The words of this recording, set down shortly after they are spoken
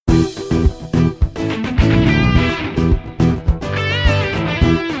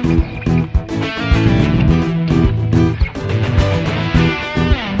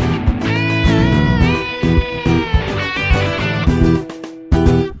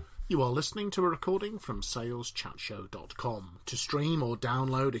You are listening to a recording from saleschatshow.com. To stream or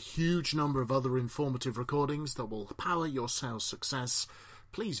download a huge number of other informative recordings that will power your sales success,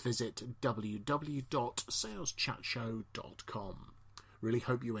 please visit www.saleschatshow.com. Really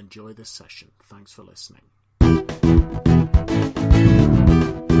hope you enjoy this session. Thanks for listening.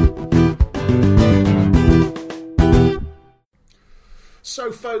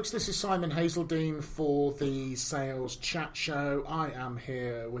 So folks, this is Simon Hazeldine for the Sales Chat Show. I am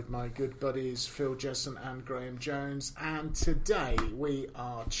here with my good buddies Phil Jesson and Graham Jones, and today we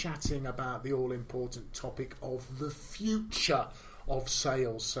are chatting about the all-important topic of the future of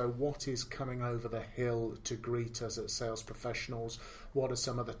sales. So what is coming over the hill to greet us as sales professionals? What are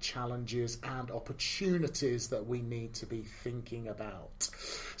some of the challenges and opportunities that we need to be thinking about?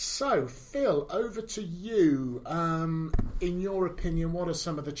 So, Phil, over to you. In your opinion, what are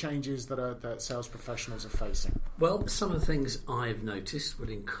some of the changes that sales professionals are facing? Well, some of the things I've noticed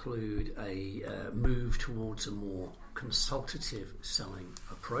would include a move towards a more consultative selling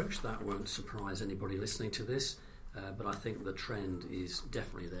approach. That won't surprise anybody listening to this. But I think the trend is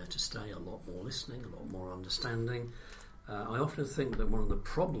definitely there to stay. A lot more listening, a lot more understanding. I often think that one of the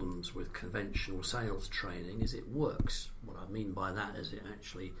problems with conventional sales training is it works. What I mean by that is it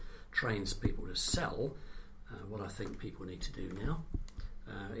actually trains people to sell. What I think people need to do now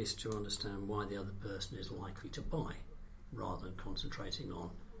is to understand why the other person is likely to buy, rather than concentrating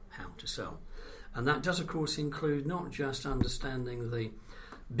on how to sell. And that does, of course, include not just understanding the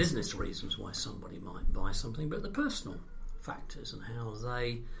business reasons why somebody might buy something, but the personal factors and how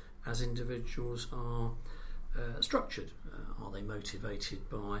they, as individuals, are structured. Are they motivated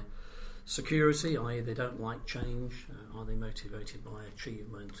by security, i.e. they don't like change? Are they motivated by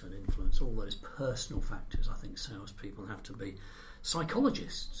achievement and influence? All those personal factors. I think salespeople have to be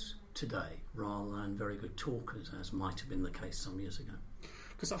psychologists today rather than very good talkers, as might have been the case some years ago.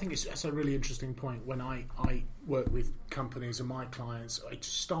 Because I think that's a really interesting point. When I work with companies and my clients, I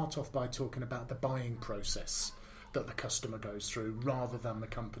start off by talking about the buying process that the customer goes through, rather than the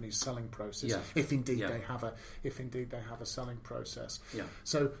company's selling process. Yeah. If indeed they have a selling process. Yeah.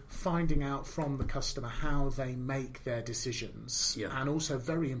 So finding out from the customer how they make their decisions, and also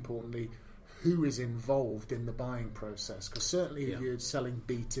very importantly, who is involved in the buying process. Because certainly if you're selling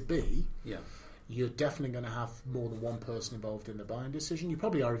B2B. You're definitely going to have more than one person involved in the buying decision. You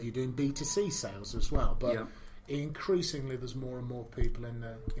probably are if you're doing B2C sales as well. But increasingly, there's more and more people in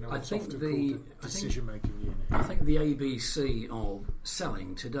the what's often called the decision-making unit. I think the ABC of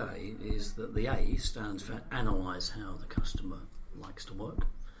selling today is that the A stands for analyse how the customer likes to work.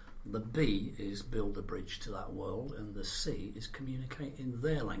 The B is build a bridge to that world, and the C is communicate in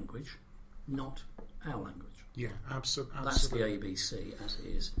their language, not our language. Yeah, absolutely. That's the ABC as it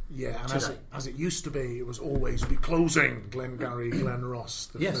is. Yeah, and today. as it used to be, it was always be closing. Glengarry, Glen Ross,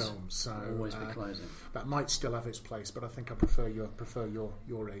 the film. So always be closing. That might still have its place, but I think I prefer your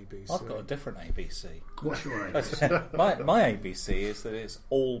ABC. I've got a different ABC. What's your ABC? my ABC is that it's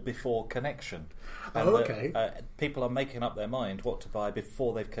all before connection. And okay. People are making up their mind what to buy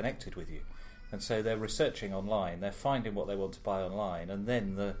before they've connected with you, and so they're researching online. They're finding what they want to buy online, and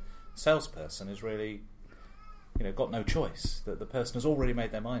then the salesperson is really, got no choice. That the person has already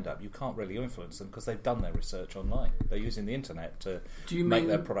made their mind up. You can't really influence them because they've done their research online. They're using the internet to make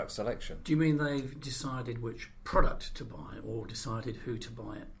their product selection. Do you mean they've decided which product to buy, or decided who to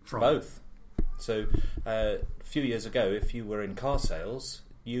buy it from? Both. So a few years ago, if you were in car sales,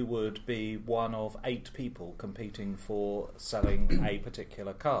 you would be one of 8 people competing for selling a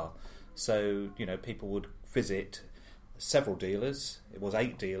particular car. So people would visit several dealers. It was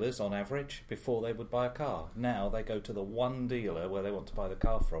 8 dealers on average before they would buy a car. Now they go to the one dealer where they want to buy the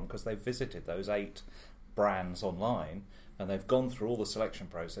car from because they've visited those 8 brands online and they've gone through all the selection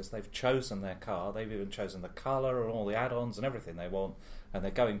process. They've chosen their car. They've even chosen the colour and all the add-ons and everything they want, and they're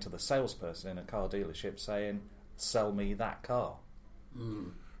going to the salesperson in a car dealership saying, sell me that car.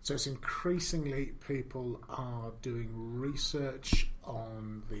 So it's increasingly people are doing research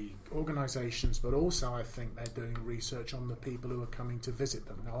on the organisations, but also I think they're doing research on the people who are coming to visit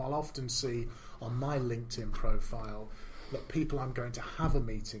them. Now, I'll often see on my LinkedIn profile that people I'm going to have a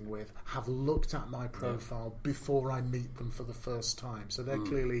meeting with have looked at my profile before I meet them for the first time. So they're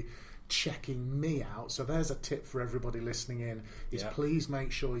clearly checking me out. So there's a tip for everybody listening in, is please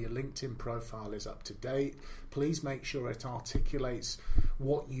make sure your LinkedIn profile is up to date. please make sure it articulates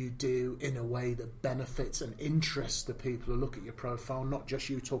what you do in a way that benefits and interests the people who look at your profile, not just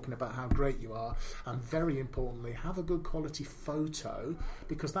you talking about how great you are. And very importantly, have a good quality photo,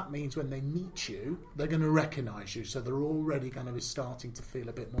 because that means when they meet you, they're going to recognise you, so they're already going to be starting to feel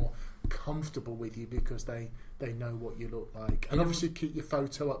a bit more comfortable with you because they know what you look like. And obviously keep your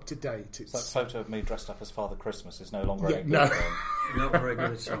photo up to date. That photo of me dressed up as Father Christmas is no longer any good. No. Not very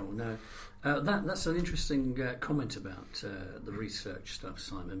good at all, no. That's an interesting comment about the research stuff,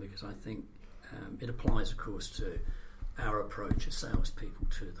 Simon, because I think it applies, of course, to our approach as salespeople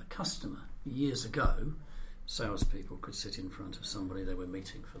to the customer. Years ago, salespeople could sit in front of somebody they were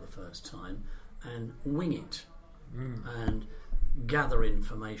meeting for the first time and wing it and gather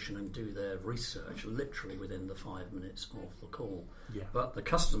information and do their research literally within the 5 minutes of the call. Yeah. But the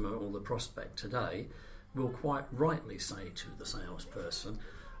customer or the prospect today will quite rightly say to the salesperson,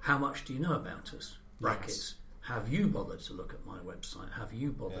 how much do you know about us? Brackets. Yes. Have you bothered to look at my website? Have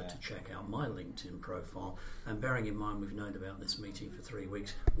you bothered to check out my LinkedIn profile? And bearing in mind we've known about this meeting for 3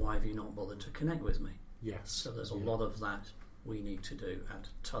 weeks, why have you not bothered to connect with me? Yes. So there's a lot of that we need to do at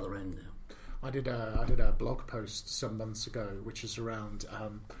t'other end now. I did a blog post some months ago, which is around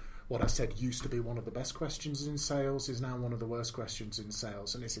what I said used to be one of the best questions in sales is now one of the worst questions in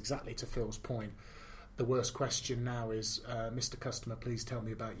sales, and it's exactly to Phil's point. The worst question now is, Mr. Customer, please tell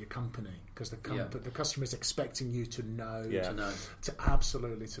me about your company, because the customer is expecting you to know, to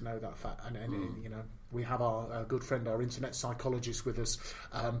absolutely to know that fact. And you know, we have our good friend, our internet psychologist, with us.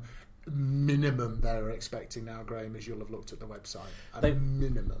 Minimum they're expecting now, Graham, is you'll have looked at the website.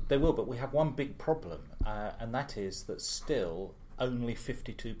 Minimum. They will, but we have one big problem, and that is that still only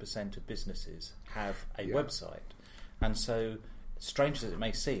 52% of businesses have a website. And so, strange as it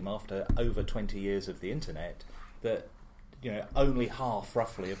may seem, after over 20 years of the internet, that only half,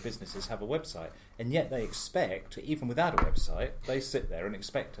 roughly, of businesses have a website. And yet they expect, even without a website, they sit there and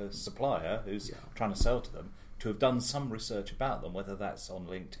expect a supplier who's trying to sell to them to have done some research about them, whether that's on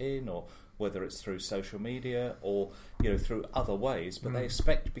LinkedIn or whether it's through social media or through other ways. But they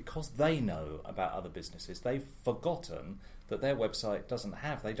expect, because they know about other businesses, they've forgotten that their website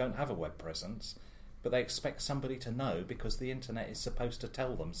they don't have a web presence, but they expect somebody to know because the internet is supposed to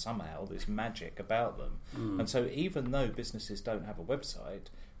tell them somehow this magic about them. And so even though businesses don't have a website,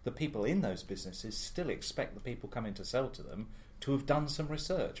 the people in those businesses still expect the people coming to sell to them to have done some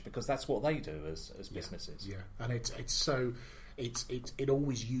research, because that's what they do as businesses. Yeah, and it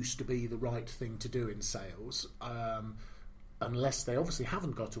always used to be the right thing to do in sales. Unless they obviously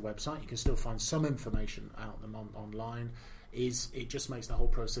haven't got a website, you can still find some information out them online. It just makes the whole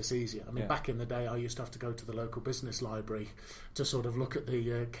process easier. I mean, back in the day, I used to have to go to the local business library to sort of look at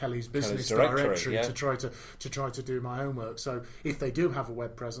the Kelly's business directory to try to do my homework. So if they do have a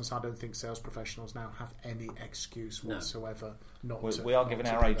web presence, I don't think sales professionals now have any excuse whatsoever not to. We are giving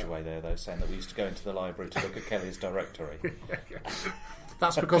our age away there, though, saying that we used to go into the library to look at Kelly's directory.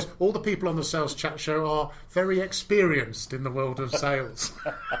 That's because all the people on the Sales Chat Show are very experienced in the world of sales,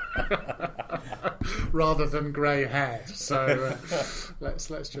 rather than grey-haired. So let's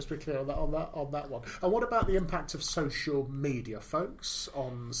just be clear on that one. And what about the impact of social media, folks,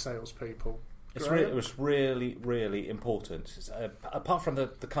 on salespeople? It was really, really important. Apart from the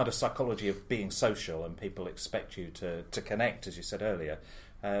kind of psychology of being social and people expect you to connect, as you said earlier,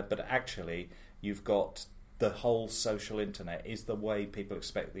 but actually you've got the whole social internet is the way people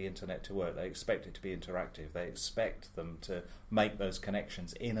expect the internet to work. They expect it to be interactive. They expect them to make those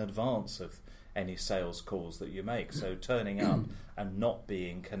connections in advance of any sales calls that you make. So turning up and not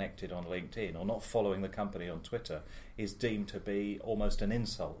being connected on LinkedIn or not following the company on Twitter is deemed to be almost an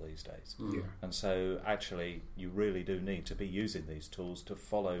insult these days. Yeah. And so actually you really do need to be using these tools to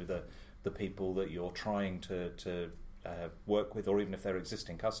follow the people that you're trying to work with, or even if they're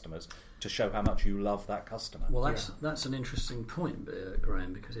existing customers, to show how much you love that customer. Well, that's an interesting point,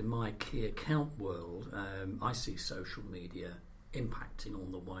 Graham, because in my key account world, I see social media impacting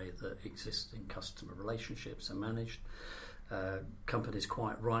on the way that existing customer relationships are managed. Companies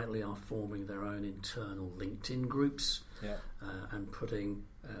quite rightly are forming their own internal LinkedIn groups and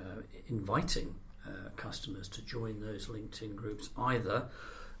inviting customers to join those LinkedIn groups, either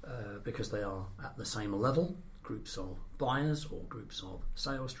because they are at the same level, groups of buyers or groups of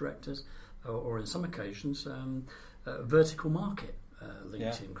sales directors, or in some occasions vertical market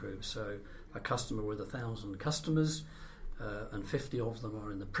LinkedIn groups. So a customer with 1,000 customers and 50 of them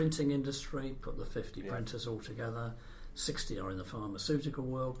are in the printing industry, put the 50 printers all together, 60 are in the pharmaceutical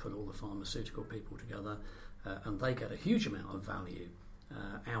world, put all the pharmaceutical people together, and they get a huge amount of value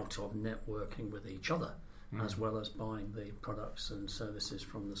out of networking with each other as well as buying the products and services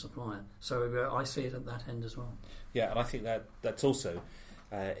from the supplier. So I see it at that end as well. Yeah, and I think that's also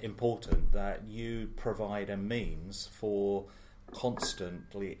important, that you provide a means for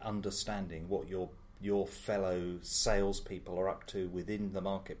constantly understanding what your fellow salespeople are up to within the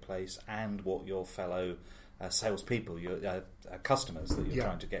marketplace, and what your fellow salespeople, your customers that you're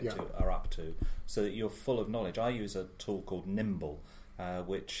trying to get to, are up to, so that you're full of knowledge. I use a tool called Nimble,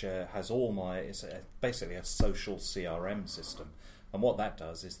 which has it's basically a social CRM system. And what that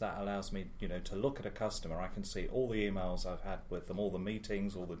does is that allows me, to look at a customer. I can see all the emails I've had with them, all the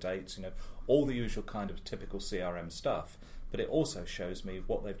meetings, all the dates, all the usual kind of typical CRM stuff. But it also shows me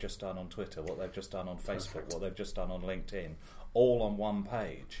what they've just done on Twitter, what they've just done on Facebook, what they've just done on LinkedIn, all on one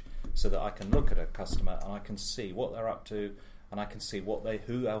page, so that I can look at a customer and I can see what they're up to, and I can see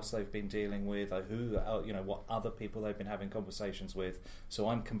who else they've been dealing with, what other people they've been having conversations with. So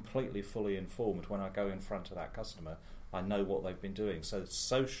I'm completely fully informed when I go in front of that customer. I know what they've been doing. So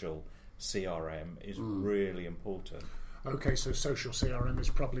social CRM is really important. Okay, so social CRM is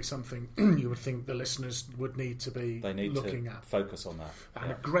probably something you would think the listeners would need to be looking at. Focus on that.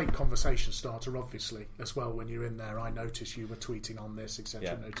 And a great conversation starter, obviously, as well, when you're in there. I noticed you were tweeting on this, etc.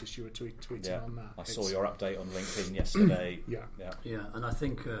 Yeah. Noticed you were tweeting on that. I saw your update on LinkedIn yesterday. Yeah, and I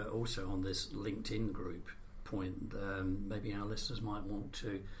think also on this LinkedIn group point, maybe our listeners might want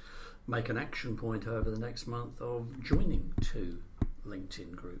to make an action point over the next month of joining 2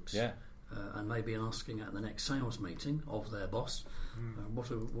 LinkedIn groups. Yeah. And maybe asking at the next sales meeting of their boss,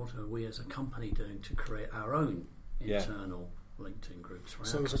 what are we as a company doing to create our own internal LinkedIn groups for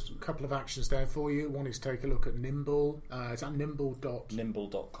so our there's customers. a couple of actions there for you. One is take a look at Nimble. Is that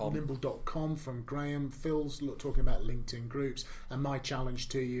nimble.com? Nimble.com from Graham. Phil's talking about LinkedIn groups, and my challenge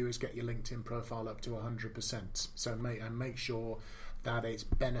to you is get your LinkedIn profile up to 100%. So make sure that it's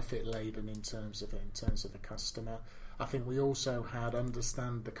benefit laden in terms of the customer. I think we also had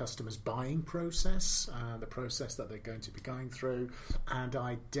understand the customer's buying process, the process that they're going to be going through, and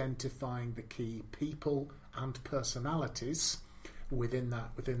identifying the key people and personalities within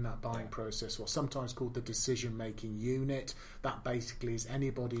that buying process, or sometimes called the decision-making unit. That basically is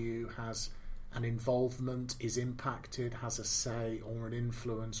anybody who has an involvement, is impacted, has a say or an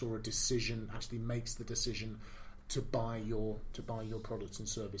influence or a decision, actually makes the decision to buy your products and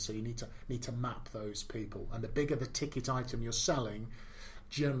service. So you need to map those people, and the bigger the ticket item you're selling,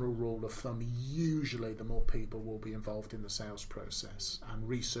 general rule of thumb, usually the more people will be involved in the sales process. And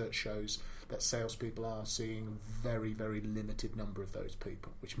research shows that salespeople are seeing very, very limited number of those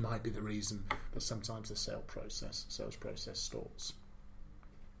people, which might be the reason that sometimes the sales process stalls.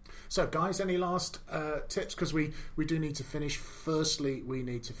 So, guys, any last tips? Because we do need to finish. Firstly, we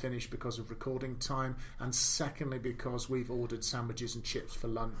need to finish because of recording time, and secondly, because we've ordered sandwiches and chips for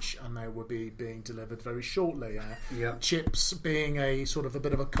lunch, and they will be being delivered very shortly. Chips being a sort of a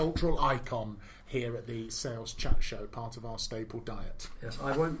bit of a cultural icon here at the Sales Chat Show, part of our staple diet. Yes,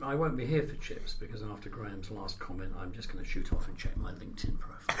 I won't be here for chips, because after Graham's last comment, I'm just going to shoot off and check my LinkedIn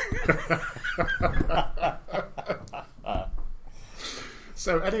profile.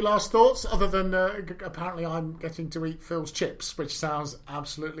 So, any last thoughts other than apparently I'm getting to eat Phil's chips, which sounds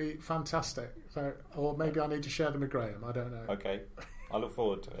absolutely fantastic. So, or maybe I need to share them with Graham. I don't know. Okay, I look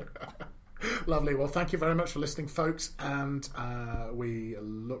forward to it. Lovely. Well, thank you very much for listening, folks, and we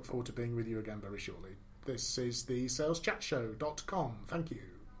look forward to being with you again very shortly. This is the SalesChatShow.com. Thank you.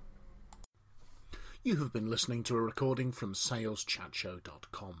 You have been listening to a recording from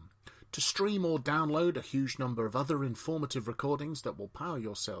SalesChatShow.com. To stream or download a huge number of other informative recordings that will power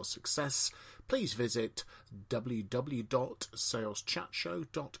your sales success, please visit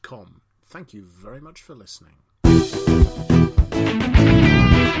www.saleschatshow.com. Thank you very much for listening.